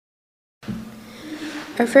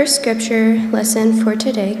Our first scripture lesson for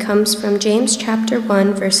today comes from James chapter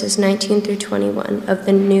 1, verses 19 through 21 of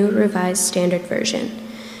the New Revised Standard Version.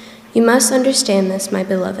 You must understand this, my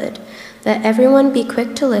beloved, that everyone be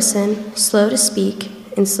quick to listen, slow to speak,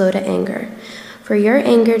 and slow to anger. For your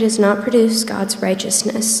anger does not produce God's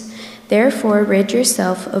righteousness. Therefore, rid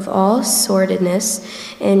yourself of all sordidness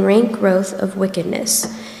and rank growth of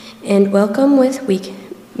wickedness, and welcome with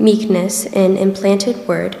meekness an implanted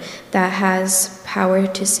word that has power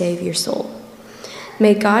to save your soul.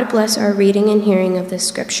 May God bless our reading and hearing of this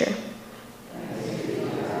scripture.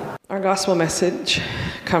 Our gospel lesson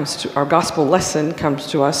comes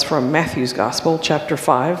to us from Matthew's Gospel, chapter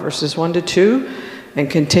 5, verses 1 to 2, and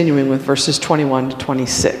continuing with verses 21 to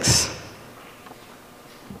 26.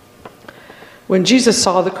 When Jesus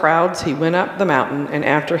saw the crowds, he went up the mountain, and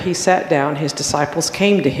after he sat down, his disciples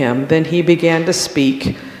came to him. Then he began to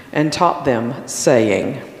speak and taught them,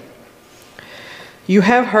 saying, You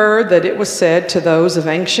have heard that it was said to those of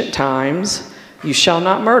ancient times, You shall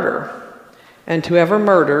not murder, and whoever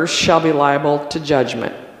murders shall be liable to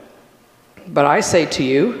judgment. But I say to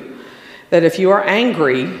you that if you are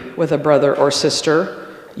angry with a brother or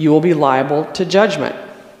sister, you will be liable to judgment.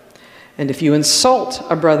 And if you insult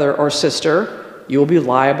a brother or sister, you will be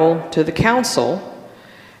liable to the council.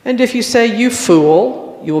 And if you say, You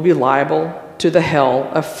fool, you will be liable to the hell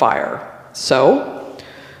of fire. So,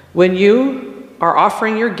 when you are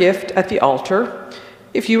offering your gift at the altar,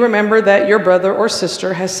 if you remember that your brother or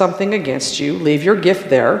sister has something against you, leave your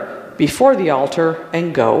gift there before the altar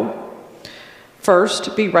and go.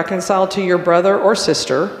 First, be reconciled to your brother or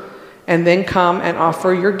sister, and then come and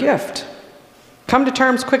offer your gift. Come to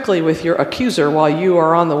terms quickly with your accuser while you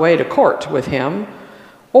are on the way to court with him,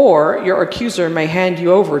 or your accuser may hand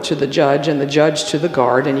you over to the judge and the judge to the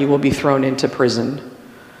guard, and you will be thrown into prison.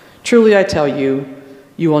 Truly, I tell you,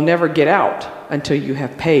 you will never get out until you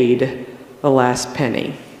have paid the last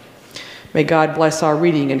penny. May God bless our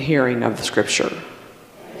reading and hearing of the scripture.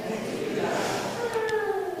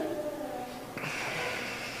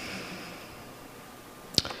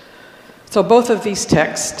 So both of these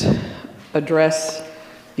texts address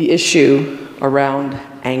the issue around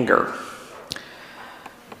anger.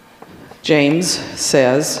 James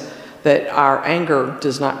says that our anger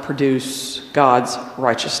does not produce God's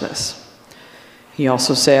righteousness. He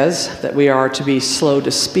also says that we are to be slow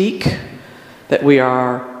to speak, that we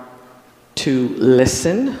are to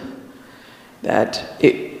listen, that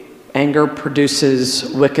anger produces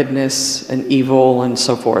wickedness and evil and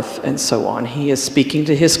so forth and so on. He is speaking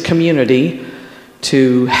to his community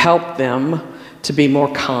to help them to be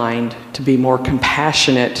more kind, to be more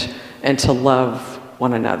compassionate, and to love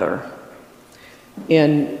one another.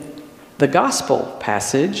 In the gospel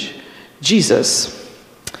passage, Jesus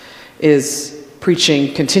is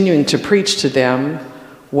continuing to preach to them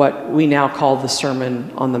what we now call the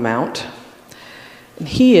Sermon on the Mount. And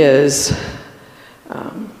he is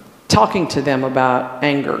talking to them about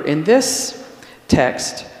anger. In this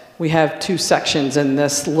text, we have two sections in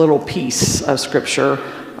this little piece of scripture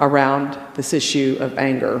around this issue of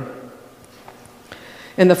anger.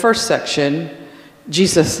 In the first section,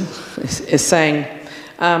 Jesus is saying,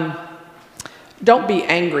 don't be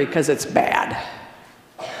angry because it's bad.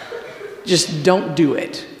 Just don't do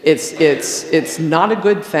it. It's not a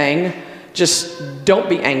good thing. Just don't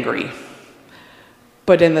be angry.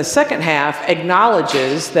 But in the second half,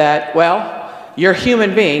 acknowledges that, well, you're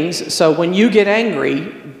human beings, so when you get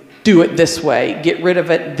angry, do it this way. Get rid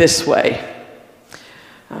of it this way.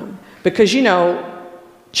 Because,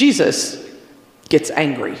 Jesus gets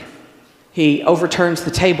angry. He overturns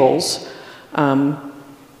the tables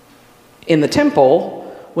in the temple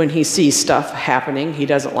when he sees stuff happening. He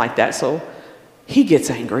doesn't like that, so he gets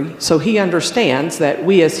angry. So he understands that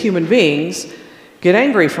we as human beings get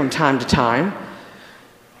angry from time to time.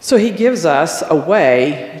 So he gives us a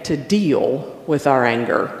way to deal with our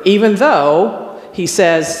anger. Even though he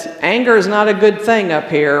says, anger is not a good thing up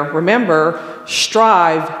here. Remember,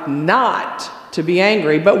 strive not to be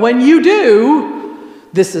angry. But when you do,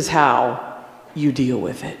 this is how you deal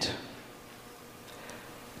with it.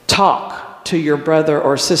 Talk to your brother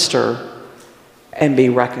or sister and be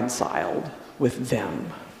reconciled with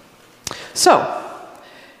them. So,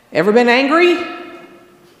 ever been angry?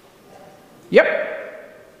 Yep.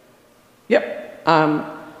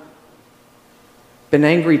 Been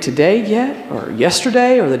angry today yet? Or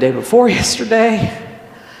yesterday? Or the day before yesterday?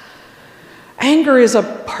 Anger is a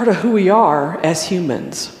part of who we are as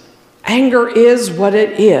humans. Anger is what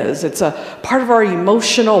it is. It's a part of our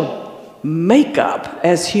emotional makeup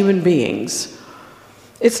as human beings.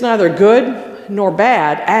 It's neither good nor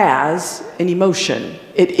bad as an emotion.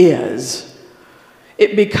 It is.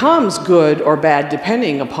 It becomes good or bad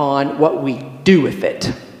depending upon what we do with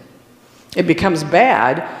it. It becomes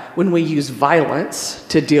bad when we use violence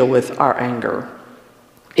to deal with our anger.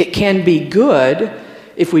 It can be good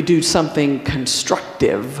if we do something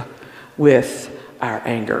constructive with our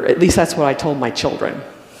anger. At least that's what I told my children.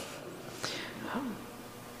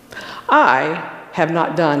 I have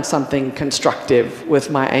not done something constructive with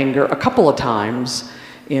my anger a couple of times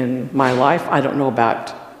in my life. I don't know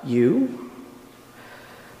about you.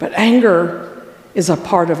 But anger is a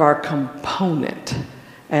part of our component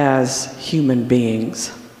as human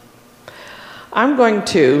beings. I'm going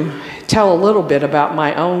to tell a little bit about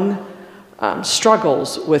my own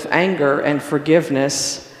struggles with anger and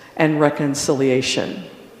forgiveness and reconciliation.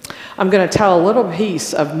 I'm going to tell a little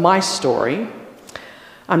piece of my story.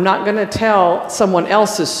 I'm not going to tell someone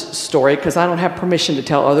else's story because I don't have permission to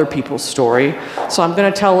tell other people's story. So I'm going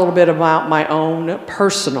to tell a little bit about my own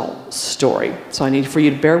personal story. So I need for you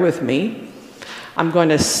to bear with me. I'm going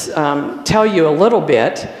to tell you a little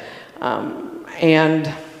bit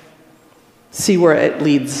and see where it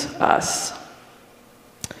leads us.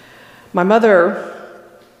 My mother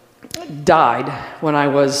died when I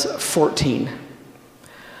was 14.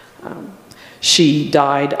 She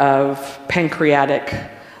died of pancreatic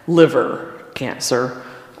liver cancer.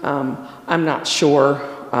 I'm not sure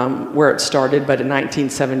where it started, but in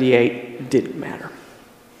 1978, it didn't matter.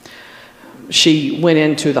 She went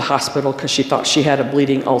into the hospital because she thought she had a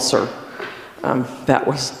bleeding ulcer. That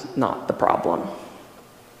was not the problem.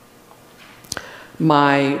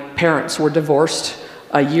 My parents were divorced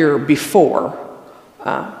a year before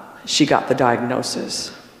she got the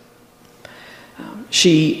diagnosis.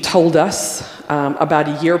 She told us about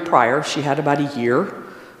a year prior, she had about a year,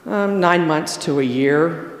 9 months to a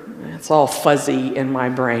year. It's all fuzzy in my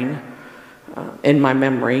brain, in my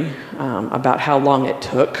memory, about how long it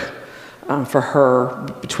took for her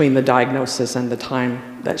between the diagnosis and the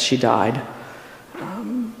time that she died.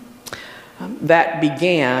 That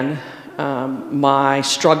began my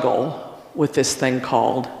struggle with this thing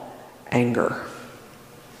called anger.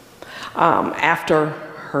 After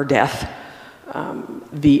her death,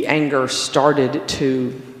 the anger started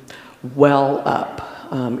to well up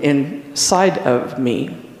inside of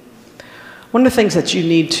me. One of the things that you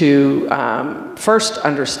need to first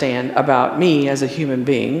understand about me as a human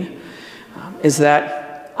being is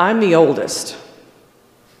that I'm the oldest.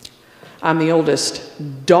 I'm the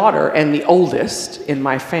oldest daughter and the oldest in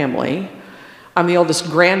my family. I'm the oldest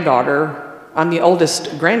granddaughter. I'm the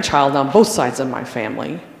oldest grandchild on both sides of my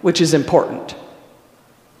family, which is important,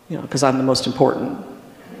 you know, because I'm the most important.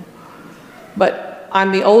 But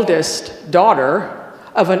I'm the oldest daughter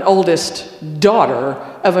of an oldest daughter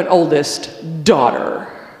of an oldest daughter.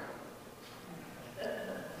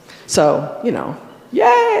 So, you know,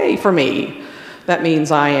 yay for me. That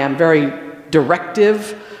means I am very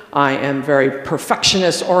directive, I am very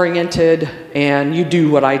perfectionist oriented, and you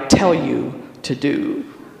do what I tell you to do.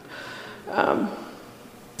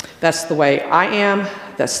 That's the way I am,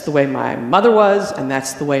 that's the way my mother was, and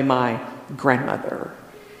that's the way my grandmother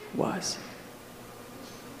was.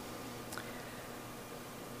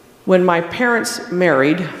 When my parents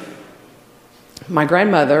married, my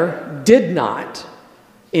grandmother did not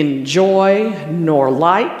enjoy, nor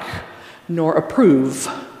like, nor approve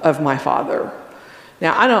of my father.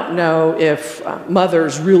 Now, I don't know if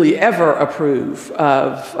mothers really ever approve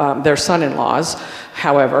of their son-in-laws.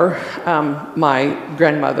 However, my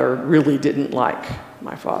grandmother really didn't like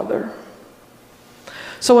my father.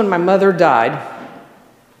 So when my mother died,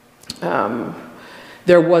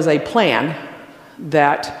 there was a plan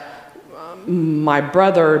that my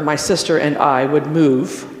brother, my sister, and I would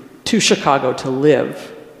move to Chicago to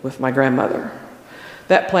live with my grandmother.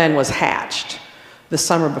 That plan was hatched the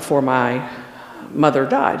summer before my mother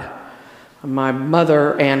died. My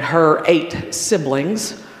mother and her 8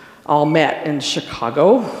 siblings all met in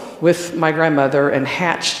Chicago with my grandmother and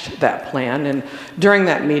hatched that plan. And during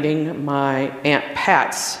that meeting, my Aunt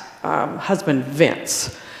Pat's husband,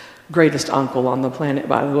 Vince, greatest uncle on the planet,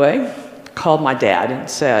 by the way, called my dad and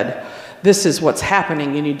said, "This is what's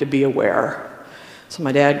happening, you need to be aware." So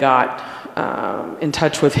my dad got in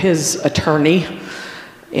touch with his attorney,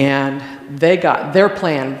 and they got their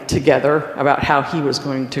plan together about how he was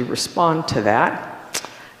going to respond to that.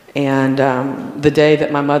 And the day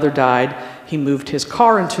that my mother died, he moved his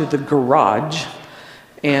car into the garage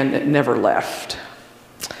and never left.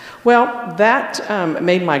 Well, that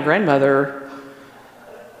made my grandmother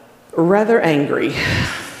rather angry.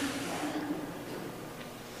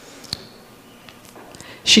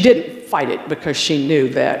 She didn't fight it because she knew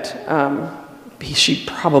that she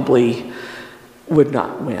probably would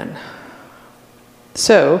not win.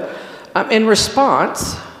 So, in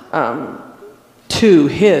response to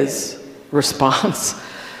his response,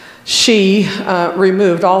 she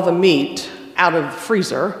removed all the meat out of the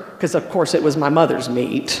freezer, because of course it was my mother's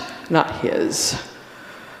meat, not his.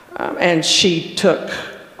 And she took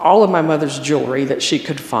all of my mother's jewelry that she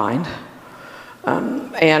could find,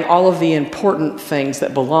 and all of the important things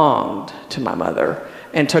that belonged to my mother,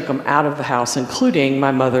 and took them out of the house, including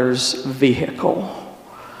my mother's vehicle,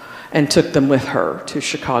 and took them with her to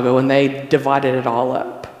Chicago, and they divided it all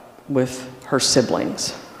up with her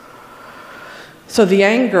siblings. So the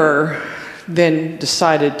anger then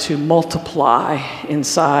decided to multiply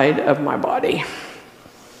inside of my body.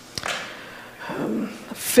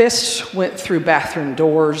 Fists went through bathroom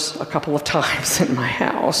doors a couple of times in my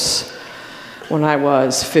house when I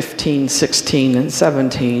was 15, 16, and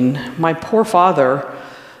 17. My poor father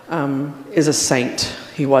is a saint.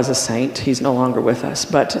 He was a saint. He's no longer with us.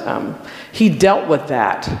 But he dealt with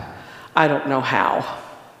that. I don't know how.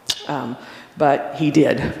 But he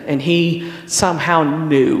did. And he somehow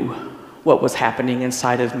knew what was happening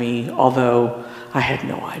inside of me, although I had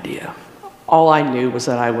no idea. All I knew was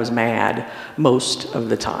that I was mad most of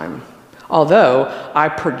the time, although I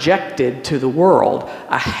projected to the world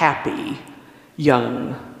a happy,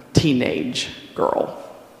 young, teenage girl.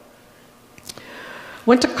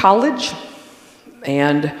 Went to college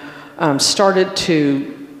and started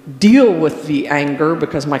to deal with the anger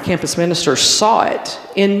because my campus minister saw it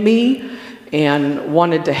in me and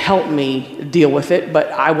wanted to help me deal with it,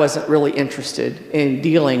 but I wasn't really interested in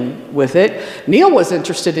dealing with it. Neil was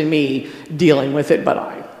interested in me dealing with it, but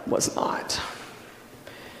I was not.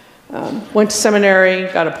 Went to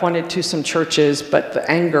seminary, got appointed to some churches, but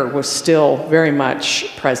the anger was still very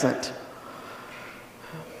much present.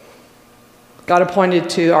 Got appointed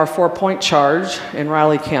to our 4-point charge in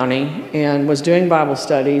Riley County and was doing Bible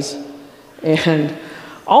studies. And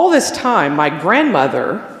all this time, my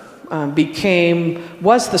grandmother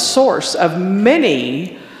was the source of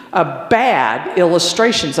many bad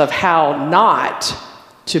illustrations of how not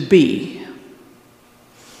to be.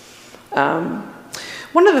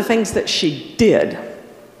 One of the things that she did,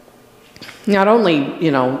 not only,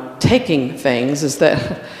 taking things, is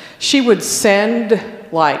that she would send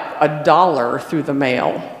like $1 through the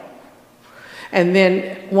mail and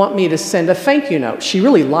then want me to send a thank you note. She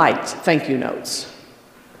really liked thank you notes.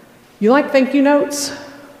 You like thank you notes?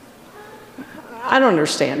 I don't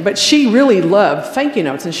understand, but she really loved thank you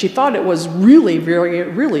notes, and she thought it was really, really,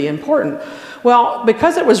 really important. Well,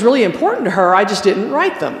 because it was really important to her, I just didn't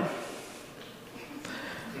write them.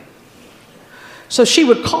 So she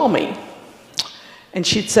would call me, and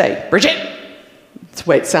she'd say, "Bridget," that's the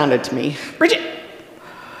way it sounded to me, "Bridget,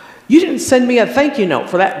 you didn't send me a thank you note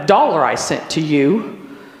for that $1 I sent to you."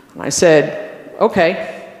 And I said,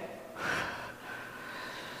 "Okay."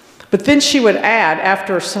 But then she would add,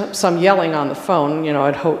 after some yelling on the phone,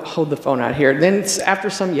 I'd hold the phone out here. Then after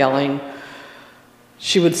some yelling,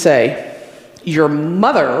 she would say, "Your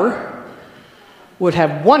mother would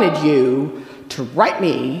have wanted you to write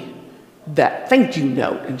me that thank you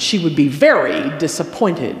note, and she would be very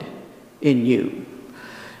disappointed in you."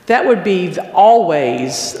 That would be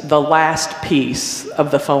always the last piece of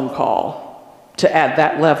the phone call, to add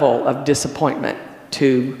that level of disappointment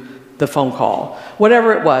to the phone call.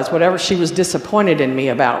 Whatever it was, whatever she was disappointed in me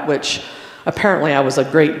about, which apparently I was a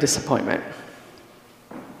great disappointment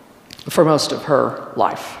for most of her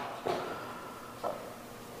life.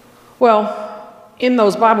 Well, in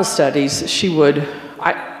those Bible studies,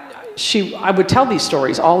 I would tell these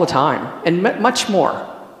stories all the time, and much more.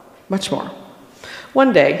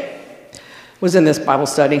 One day, was in this Bible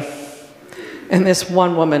study, and this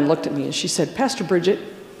one woman looked at me and she said, "Pastor Bridget,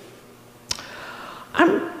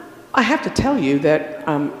 I have to tell you that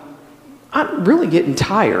I'm really getting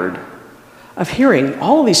tired of hearing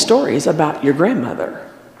all these stories about your grandmother.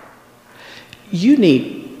 You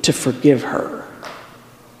need to forgive her."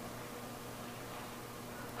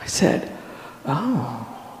 I said, "Oh."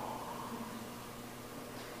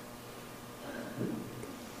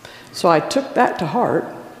 So I took that to heart,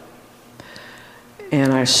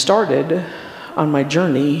 and I started on my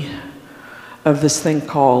journey of this thing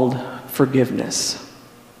called forgiveness.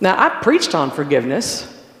 Now, I preached on forgiveness,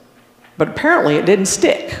 but apparently it didn't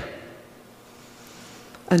stick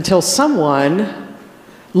until someone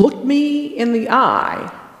looked me in the eye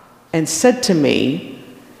and said to me,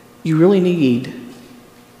 "You really need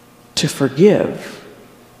to forgive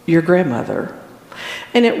your grandmother."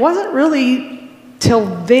 And it wasn't really till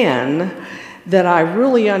then that I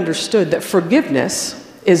really understood that forgiveness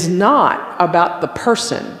is not about the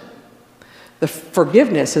person. The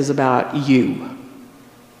forgiveness is about you.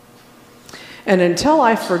 And until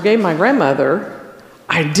I forgave my grandmother,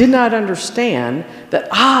 I did not understand that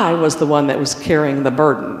I was the one that was carrying the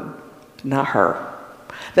burden, not her.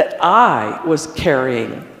 That I was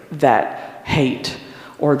carrying that hate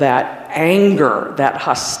or that anger, that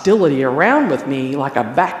hostility around with me like a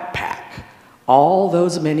backpack all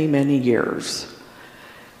those many, many years.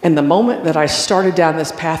 And the moment that I started down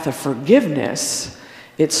this path of forgiveness,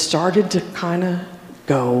 it started to kind of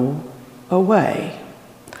go away.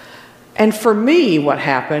 And for me, what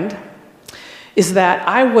happened is that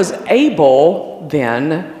I was able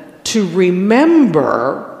then to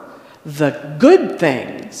remember the good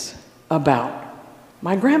things about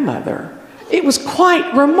my grandmother. It was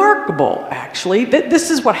quite remarkable, actually.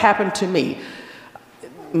 This is what happened to me.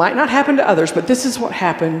 It might not happen to others, but this is what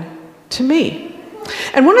happened to me.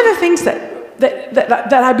 And one of the things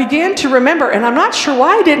that I began to remember, and I'm not sure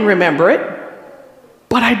why I didn't remember it,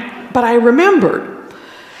 but I remembered.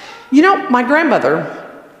 You know, my grandmother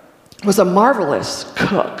was a marvelous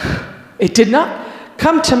cook. It did not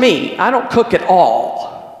come to me. I don't cook at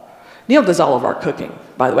all. Neil does all of our cooking,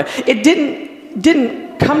 by the way. It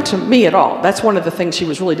didn't come to me at all. That's one of the things she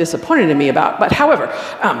was really disappointed in me about. But however,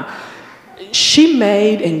 she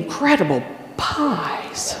made incredible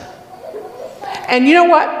pies. And you know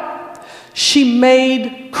what? She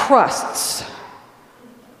made crusts.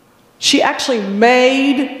 She actually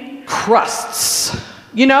made crusts.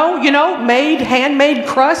 You know, handmade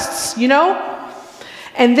crusts,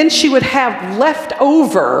 And then she would have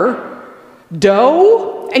leftover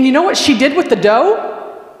dough. And you know what she did with the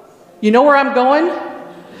dough? You know where I'm going?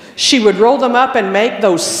 She would roll them up and make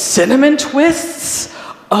those cinnamon twists.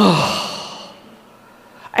 Oh.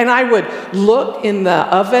 And I would look in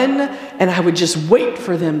the oven and I would just wait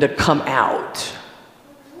for them to come out.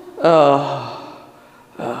 Oh.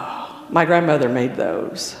 My grandmother made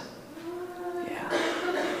those.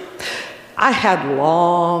 I had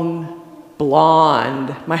long,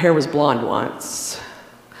 blonde, my hair was blonde once.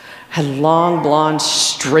 Had long, blonde,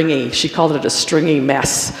 stringy, she called it a stringy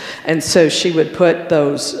mess. And so she would put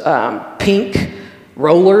those pink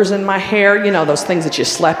rollers in my hair, those things that you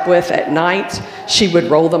slept with at night. She would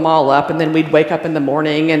roll them all up, and then we'd wake up in the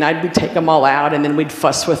morning, and we'd take them all out, and then we'd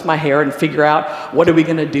fuss with my hair and figure out, what are we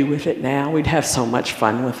going to do with it now? We'd have so much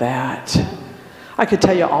fun with that. I could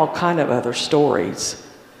tell you all kind of other stories.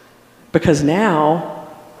 Because now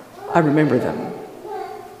I remember them.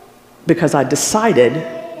 Because I decided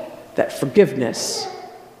that forgiveness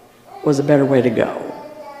was a better way to go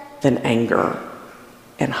than anger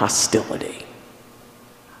and hostility.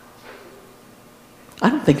 I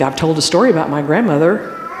don't think I've told a story about my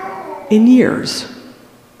grandmother in years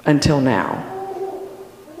until now.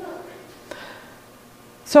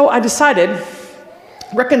 So I decided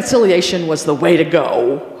reconciliation was the way to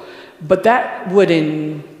go. But that would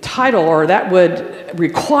entitle, or that would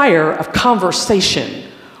require a conversation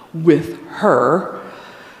with her.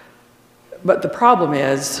 But the problem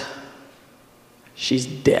is, she's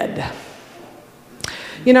dead.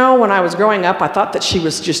 When I was growing up, I thought that she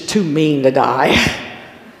was just too mean to die.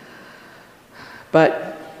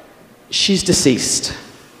 But she's deceased.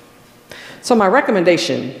 So my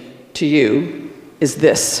recommendation to you is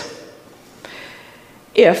this.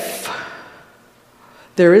 If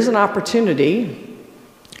there is an opportunity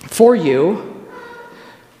for you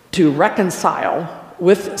to reconcile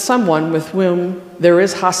with someone with whom there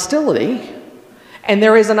is hostility, and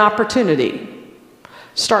there is an opportunity,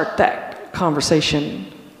 start that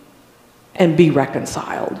conversation and be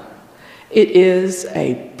reconciled. It is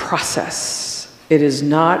a process. It is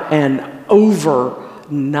not an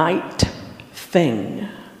overnight thing.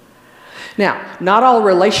 Now, not all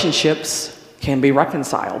relationships can be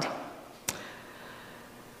reconciled.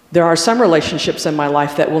 There are some relationships in my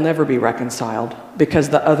life that will never be reconciled because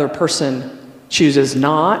the other person chooses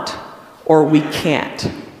not, or we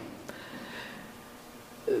can't.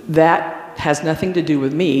 That has nothing to do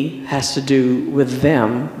with me, has to do with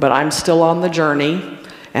them, but I'm still on the journey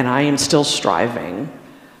and I am still striving,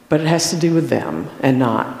 but it has to do with them and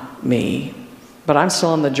not me. But I'm still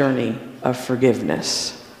on the journey of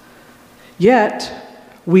forgiveness. Yet,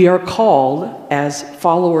 we are called as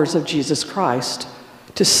followers of Jesus Christ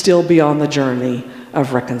to still be on the journey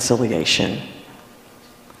of reconciliation.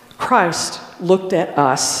 Christ looked at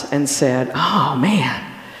us and said, "Oh man,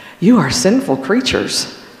 you are sinful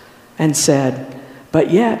creatures," and said,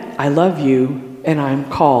 "But yet I love you and I'm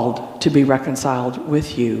called to be reconciled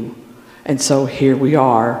with you." And so here we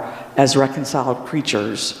are as reconciled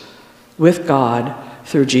creatures with God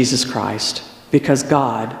through Jesus Christ, because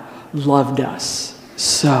God loved us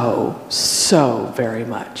so, so very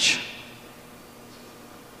much.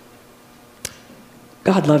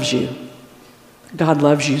 God loves you. God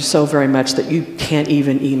loves you so very much that you can't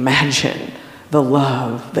even imagine the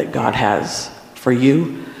love that God has for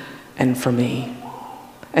you and for me.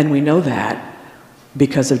 And we know that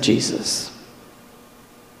because of Jesus.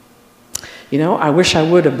 You know, I wish I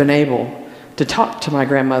would have been able to talk to my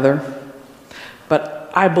grandmother,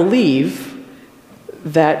 but I believe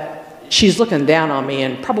that she's looking down on me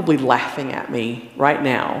and probably laughing at me right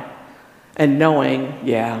now and knowing,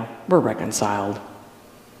 yeah, we're reconciled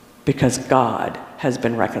because God has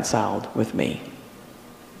been reconciled with me.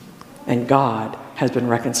 And God has been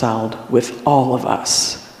reconciled with all of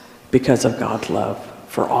us because of God's love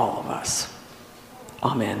for all of us.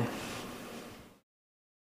 Amen.